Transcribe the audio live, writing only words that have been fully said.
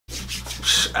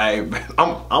Hey,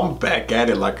 I'm back at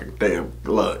it like a damn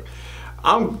look.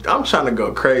 I'm trying to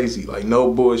go crazy, like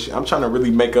no bullshit. I'm trying to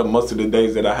really make up most of the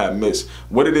days that I have missed.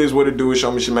 What it is, what it do is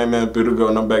show me your man Beautiful,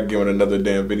 and I'm back again with another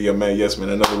damn video, man. Yes, man,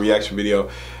 another reaction video.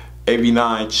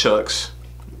 AV9 Chuks,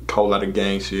 whole lot of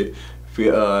gang shit.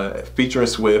 Featuring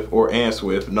Swift and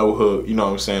Swift, no hook, you know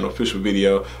what I'm saying, official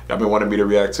video. Y'all been wanting me to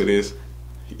react to this,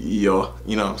 yo,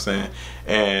 you know what I'm saying,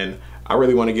 and I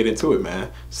really want to get into it, man.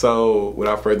 So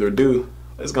without further ado,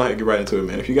 let's go ahead and get right into it,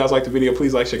 man. If you guys like the video,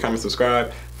 please like, share, comment,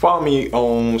 subscribe. Follow me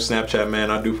on Snapchat,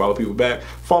 man. I do follow people back.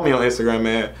 Follow me on Instagram,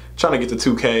 man. Trying to get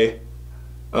to 2K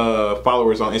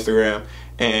followers on Instagram,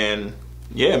 and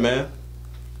yeah, man,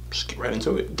 just get right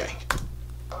into it, gang.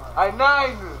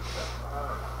 AV9.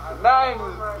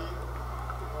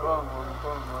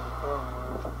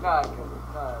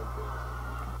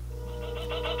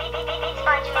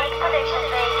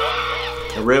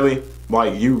 Really?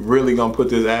 Like, you really gonna put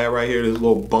this ad right here, this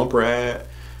little bumper ad?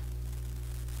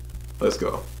 Let's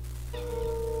go.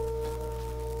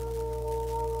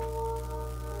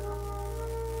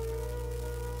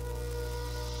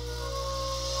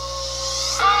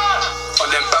 On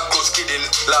them back roads kidding,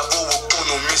 like bro will go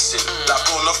no missing. Like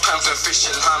bro, enough times when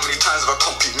fishing, how many times have I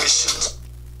complete missions?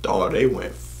 Oh, they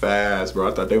went fast, bro.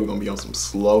 I thought they were gonna be on some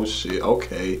slow shit.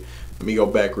 Okay, let me go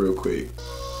back real quick.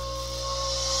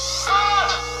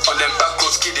 On them back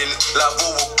roads kidding, like bro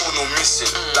will go no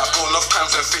missing. Like bro, enough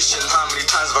times when fishing, how many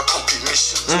times have I complete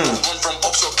missions? Run from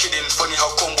ops, you're kidding. Funny how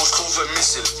combos clothes were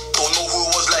missing. Don't know who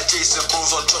it was like Jason,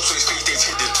 bros on job, so his face they've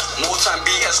hidden. More time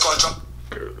BS gone jump.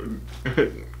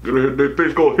 Their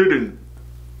face go hidden.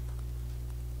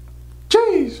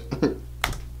 Jeez. The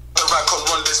right can't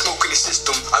run, there's smoke in the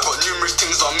system. I got numerous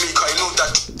things on me, cause I know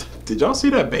that. Did y'all see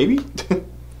that baby?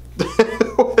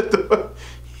 What the fuck?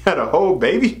 He had a whole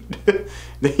baby?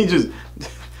 Then he just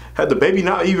had the baby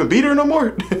not even beat her no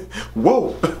more?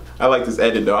 Whoa. I like this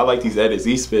edit though. I like these edits.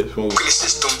 These spits. In the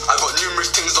system, I got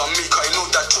numerous things on me, cause I know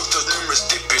that truth does numerous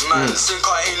dipping. Man, think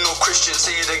I ain't no Christian,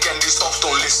 say it again, these ops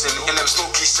don't listen. In them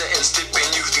smoky settings, dipping,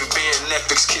 using beer and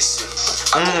Netflix kissing.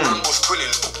 I got Rambo's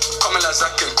twinning, coming like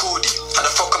Zach and Cody. How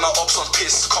the fuck am I ops on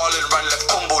piss? Carlin ran left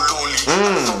combo lonely.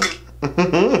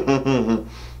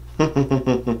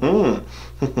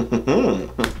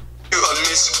 You on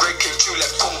miss, breaking two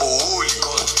left combo holy.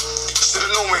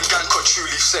 Should've known when gang cut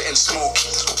truly setting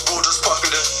smoky. Bro just passed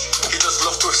me the, he just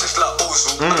loved to assist like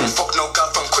Ozil. I don't fuck no guy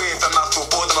from Quave, and man feel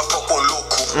bored, and I fuck one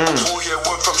local. Oh yeah,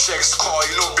 word from Shag's car,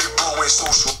 you know big bro ain't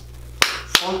social.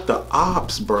 Fuck the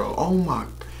ops, bro. Oh my,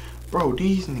 bro,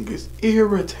 these niggas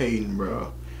irritating,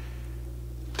 bro.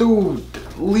 Dude,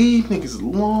 leave niggas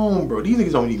alone, bro. These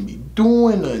niggas don't even be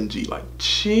doing nothing, G. Like,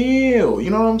 chill. You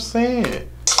know what I'm saying?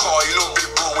 Car, you know big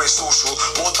bro ain't social.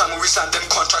 More time when we sign them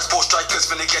contracts, both strikers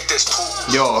when they get this too.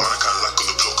 Yo. Man, I can't lack on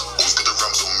the block. Always got the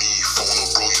rams on me. Phone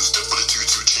on bro, you step with a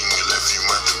 2-2 ching. You left you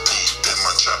man and beat. Then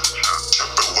my chap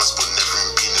but was but never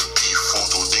been in beef.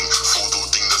 Photo ding,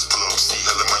 that's pull up. See,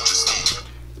 hella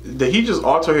majesty. Did he just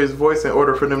alter his voice in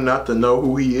order for them not to know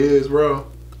who he is, bro?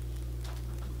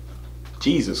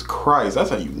 Jesus Christ,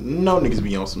 that's how you know niggas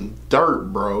be on some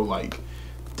dirt, bro. Like,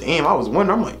 damn, I was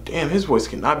wondering, I'm like, damn, his voice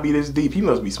cannot be this deep. He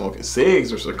must be smoking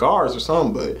cigs or cigars or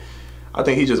something, but I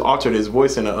think he just altered his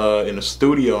voice in a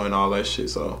studio and all that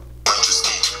shit, so.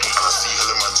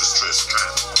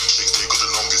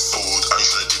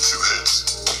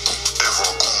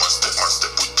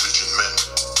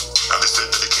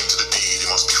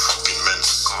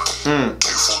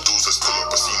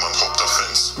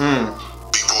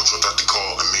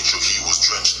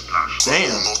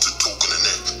 Damn. Not to talk on the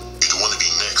net. You don't want to be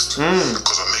next.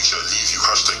 Because I make sure I leave you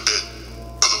 #dead.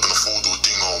 Pull up in a 4-door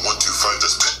ding on 125,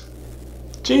 that's pet.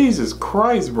 Jesus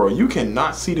Christ, bro. You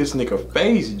cannot see this nigga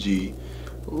face, G.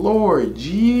 Lord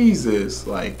Jesus.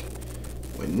 Like,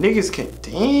 when niggas can,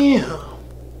 damn.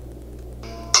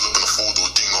 Pull up in a 4-door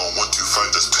ding on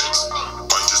 125, that's pet.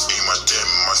 I just aim at them,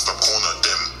 might stop corner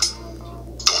them.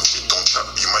 Don't shit, don't chat,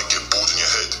 you might get bored in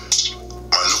your head.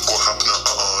 Man, look what happened,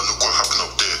 look what happened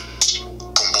up there.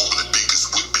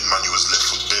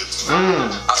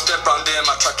 I step round there,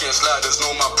 my tracking sliders,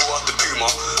 know my bro out the Puma.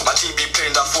 My team be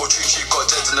playing that 4-2, she got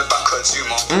deads in the back, her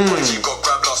Zuma. She got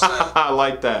grabbed last night. I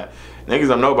like that. Niggas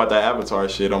don't know about that Avatar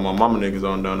shit. On my mama, niggas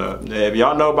don't know that. Yeah, if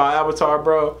y'all know about Avatar,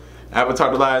 bro,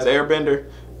 Avatar The Last Airbender,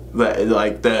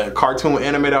 like the cartoon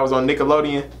anime that was on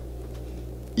Nickelodeon,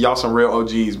 y'all some real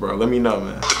OGs, bro. Let me know,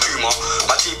 man. The Puma,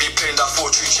 my team be playing that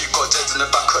 4-2, she got deads in the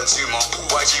back, her Zuma.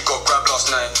 YG got grabbed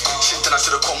last night. Shit, then I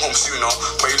should've come home sooner.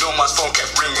 But you know my phone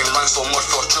kept ringing, rang so much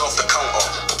for straight off the counter.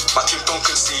 My team don't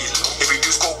concede. If we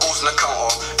do score goals on the counter,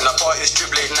 and I party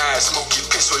strip late night, smoky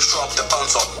piss, so we straight up the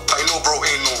bouncer. But you know bro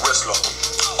ain't no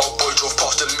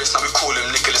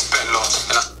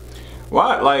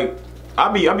Why, like,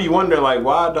 I be wondering, like,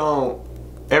 why don't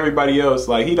everybody else,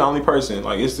 like, he the only person,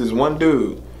 like, it's this one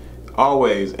dude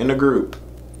always in the group.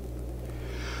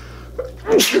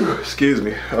 Excuse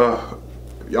me.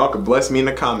 Y'all can bless me in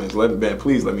the comments.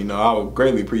 Please let me know. I would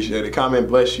greatly appreciate it. Comment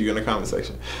bless you in the comment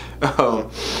section.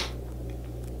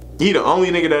 He the only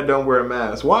nigga that don't wear a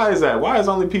mask. Why is that? Why is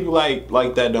only people like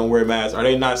that don't wear masks? Are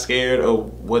they not scared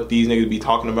of what these niggas be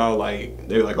talking about? Like,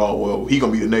 they're like, oh, well, he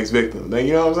gonna be the next victim. Like,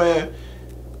 you know what I'm saying?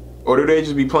 Or do they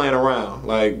just be playing around,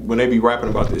 like, when they be rapping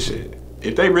about this shit?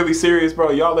 If they really serious,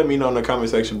 bro, y'all let me know in the comment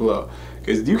section below.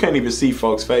 Because you can't even see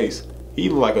folks' face. He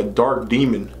look like a dark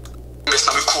demon.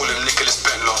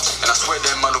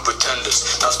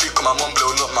 Now speak on my mum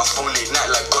blowing up my phone late night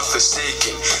like God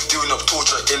forsaken. Doing up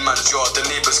torture in man's yard, the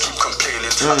neighbors keep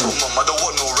complaining. I told mum I don't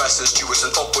want no rice and stew, it's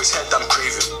an up boy's head I'm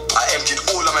craving. I emptied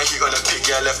all of my heat on a pig,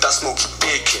 yeah, I left that smoky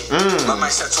bacon. My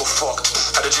mindset so fucked,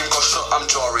 had a dream got shot, I'm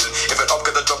jarring. If an up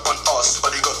get the drop on us, or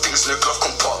they got things in the glove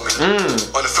compartment.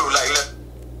 On the field like left.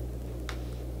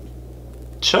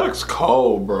 Chuks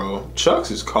cold, bro.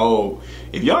 Chuks is cold.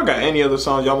 If y'all got any other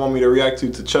songs y'all want me to react to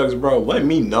Chuks, bro, let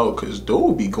me know, cause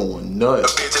dude be going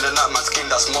nuts.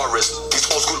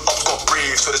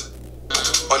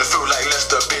 On the field like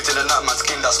Leicester, bait in the night, man,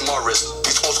 skin that's Morris.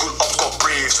 These old school ops got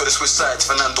brave, so they switch sides,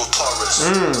 Fernando Torres.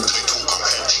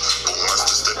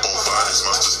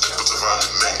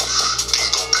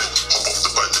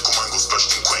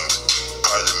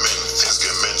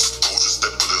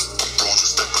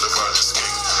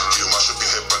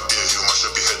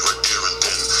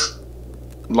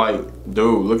 Like,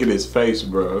 dude, look at his face,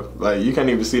 bro. Like, you can't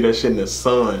even see that shit in the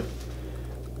sun.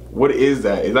 What is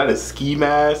that? Is that a ski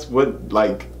mask? What,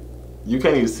 like, you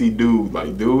can't even see dude.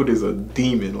 Like, dude is a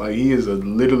demon. Like, he is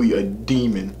literally a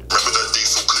demon. Remember that day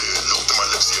so clear. Look to my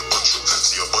left, see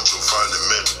a bunch of violent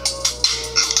men.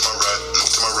 Look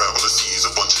to my right, all I see is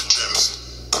a bunch of gems.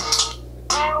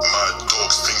 Mad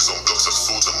dogs, things on blocks of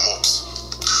swords and mops.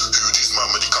 Who these man,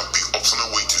 but they can't beat ups on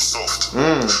the way too soft.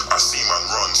 I see man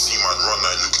run,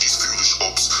 I look at these foolish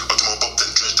ops. I do my bop, then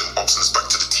dredge them ups, and it's back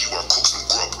to the tea while I cook some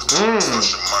grub.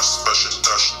 Smash and mash, splash and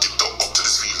dash, dip the up to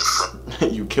this feeling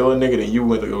front. You kill a nigga, then you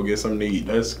went to go get something to eat.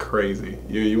 That's crazy.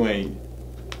 You ain't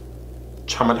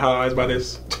traumatized by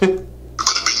this? It could have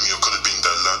been me, or could have been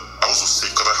that lad. I was so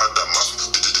sick, cause I had that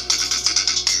mask.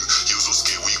 You was so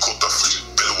scared when you caught that flu.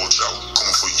 Better watch out,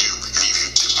 coming for you. Leave you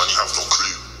dip, man, you have no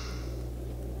clue.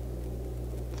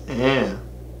 Damn.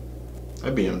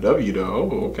 That BMW though.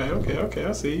 Oh, okay,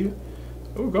 I see you.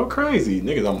 Oh, go crazy.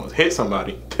 Niggas almost hit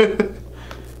somebody.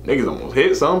 Niggas almost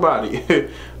hit somebody.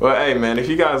 Well, hey man, if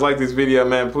you guys like this video,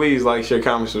 man, please like, share,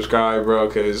 comment, subscribe, bro,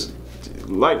 cause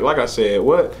like I said,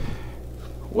 what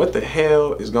the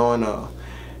hell is going on?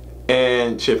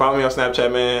 And shit, follow me on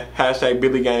Snapchat, man. Hashtag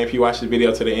Billy Gang if you watch this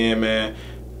video to the end, man.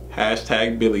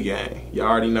 Hashtag Billy Gang. You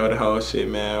already know the whole shit,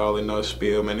 man. All in no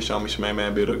spiel, man. Show me some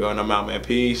man, Bill to go, and I'm out, man.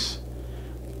 Peace.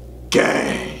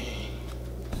 Gang.